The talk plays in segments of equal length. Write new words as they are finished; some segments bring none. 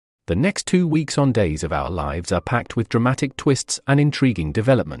The next 2 weeks on Days of Our Lives are packed with dramatic twists and intriguing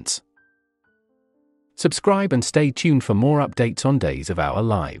developments. Subscribe and stay tuned for more updates on Days of Our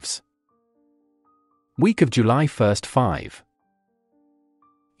Lives. Week of July 1st 5.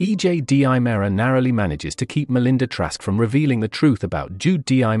 EJ D'Imera narrowly manages to keep Melinda Trask from revealing the truth about Jude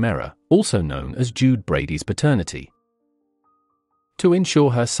D'Imera, also known as Jude Brady's paternity. To ensure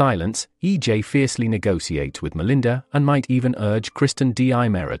her silence, EJ fiercely negotiates with Melinda and might even urge Kristen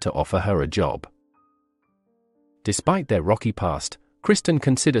D'Imera to offer her a job. Despite their rocky past, Kristen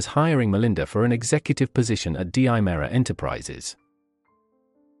considers hiring Melinda for an executive position at D'Imera Enterprises.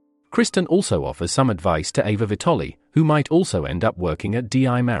 Kristen also offers some advice to Ava Vitoli, who might also end up working at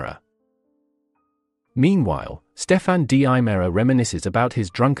D'Imera. Meanwhile, Stefan D'Imera reminisces about his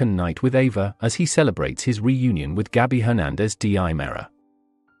drunken night with Ava as he celebrates his reunion with Gabby Hernandez D'Imera.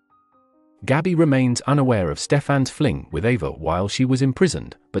 Gabby remains unaware of Stefan's fling with Ava while she was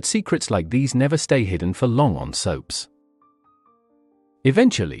imprisoned, but secrets like these never stay hidden for long on soaps.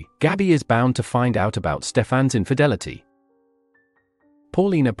 Eventually, Gabby is bound to find out about Stefan's infidelity.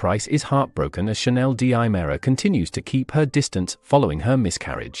 Paulina Price is heartbroken as Chanel D'Imera continues to keep her distance following her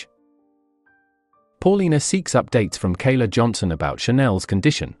miscarriage. Paulina seeks updates from Kayla Johnson about Chanel's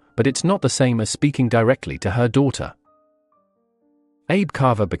condition, but it's not the same as speaking directly to her daughter. Abe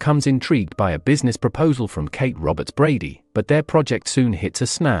Carver becomes intrigued by a business proposal from Kate Roberts Brady, but their project soon hits a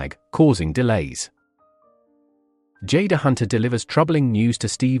snag, causing delays. Jada Hunter delivers troubling news to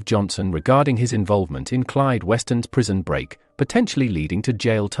Steve Johnson regarding his involvement in Clyde Weston's prison break, potentially leading to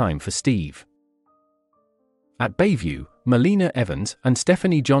jail time for Steve. At Bayview, Melina Evans and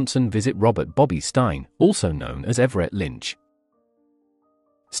Stephanie Johnson visit Robert Bobby Stein, also known as Everett Lynch.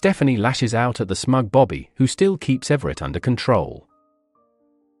 Stephanie lashes out at the smug Bobby, who still keeps Everett under control.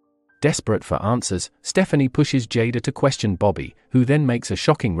 Desperate for answers, Stephanie pushes Jada to question Bobby, who then makes a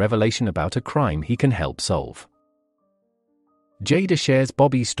shocking revelation about a crime he can help solve. Jada shares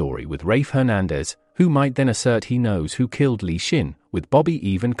Bobby's story with Rafe Hernandez, who might then assert he knows who killed Lee Shin, with Bobby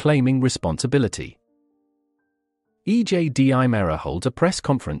even claiming responsibility. EJ D'Imera holds a press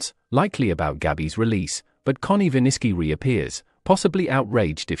conference, likely about Gabby's release, but Connie Viniski reappears, possibly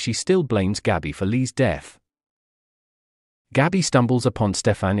outraged if she still blames Gabby for Lee's death. Gabby stumbles upon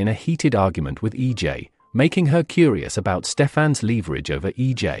Stefan in a heated argument with EJ, making her curious about Stefan's leverage over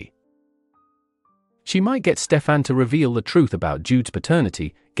EJ. She might get Stefan to reveal the truth about Jude's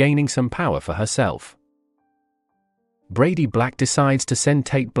paternity, gaining some power for herself. Brady Black decides to send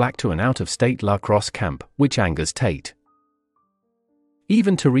Tate Black to an out-of-state lacrosse camp, which angers Tate.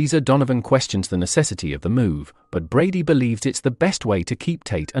 Even Teresa Donovan questions the necessity of the move, but Brady believes it's the best way to keep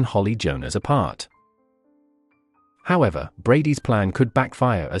Tate and Holly Jonas apart. However, Brady's plan could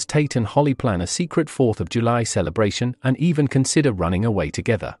backfire as Tate and Holly plan a secret 4th of July celebration and even consider running away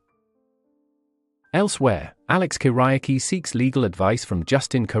together. Elsewhere, Alex Kyriakis seeks legal advice from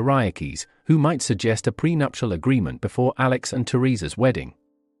Justin Kyriakis, who might suggest a prenuptial agreement before Alex and Teresa's wedding.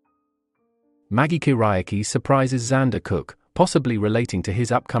 Maggie Kyriakis surprises Xander Cook, possibly relating to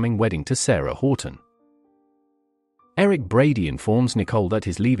his upcoming wedding to Sarah Horton. Eric Brady informs Nicole that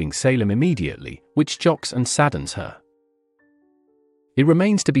he's leaving Salem immediately, which shocks and saddens her. It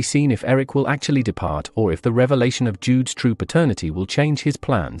remains to be seen if Eric will actually depart or if the revelation of Jude's true paternity will change his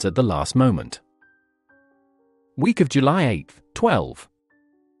plans at the last moment. Week of July 8th, 12.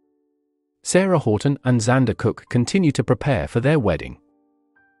 Sarah Horton and Xander Cook continue to prepare for their wedding.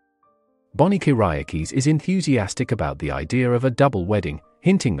 Bonnie Kyriakis is enthusiastic about the idea of a double wedding,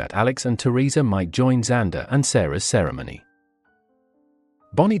 hinting that Alex and Teresa might join Xander and Sarah's ceremony.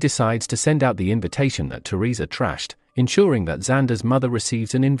 Bonnie decides to send out the invitation that Teresa trashed, ensuring that Xander's mother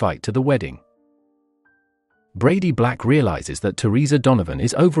receives an invite to the wedding. Brady Black realizes that Teresa Donovan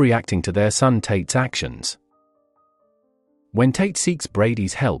is overreacting to their son Tate's actions. When Tate seeks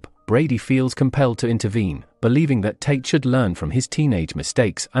Brady's help, Brady feels compelled to intervene, believing that Tate should learn from his teenage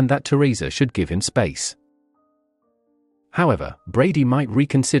mistakes and that Teresa should give him space. However, Brady might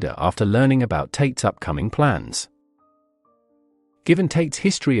reconsider after learning about Tate's upcoming plans. Given Tate's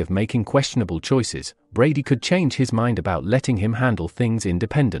history of making questionable choices, Brady could change his mind about letting him handle things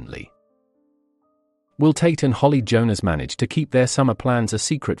independently. Will Tate and Holly Jonas manage to keep their summer plans a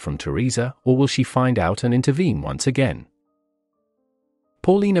secret from Teresa, or will she find out and intervene once again?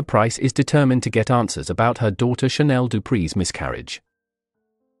 Paulina Price is determined to get answers about her daughter Chanel Dupree's miscarriage.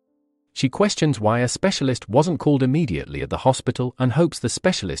 She questions why a specialist wasn't called immediately at the hospital and hopes the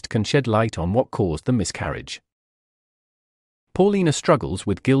specialist can shed light on what caused the miscarriage. Paulina struggles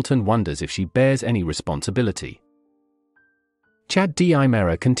with guilt and wonders if she bears any responsibility. Chad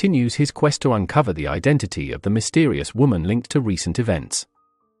D'Imera continues his quest to uncover the identity of the mysterious woman linked to recent events.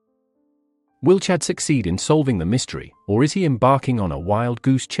 Will Chad succeed in solving the mystery, or is he embarking on a wild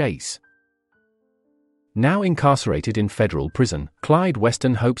goose chase? Now incarcerated in federal prison, Clyde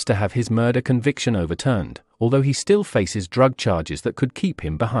Weston hopes to have his murder conviction overturned, although he still faces drug charges that could keep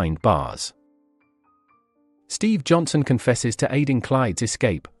him behind bars. Steve Johnson confesses to aiding Clyde's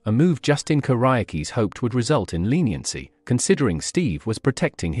escape, a move Justin Kyriakis hoped would result in leniency, considering Steve was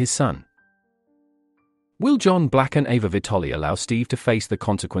protecting his son. Will John Black and Ava Vitoli allow Steve to face the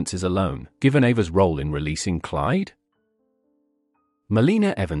consequences alone, given Ava's role in releasing Clyde?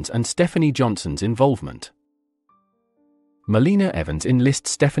 Melina Evans and Stephanie Johnson's involvement. Melina Evans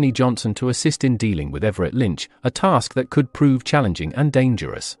enlists Stephanie Johnson to assist in dealing with Everett Lynch, a task that could prove challenging and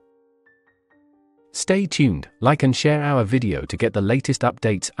dangerous. Stay tuned, like and share our video to get the latest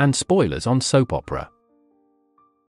updates and spoilers on soap opera.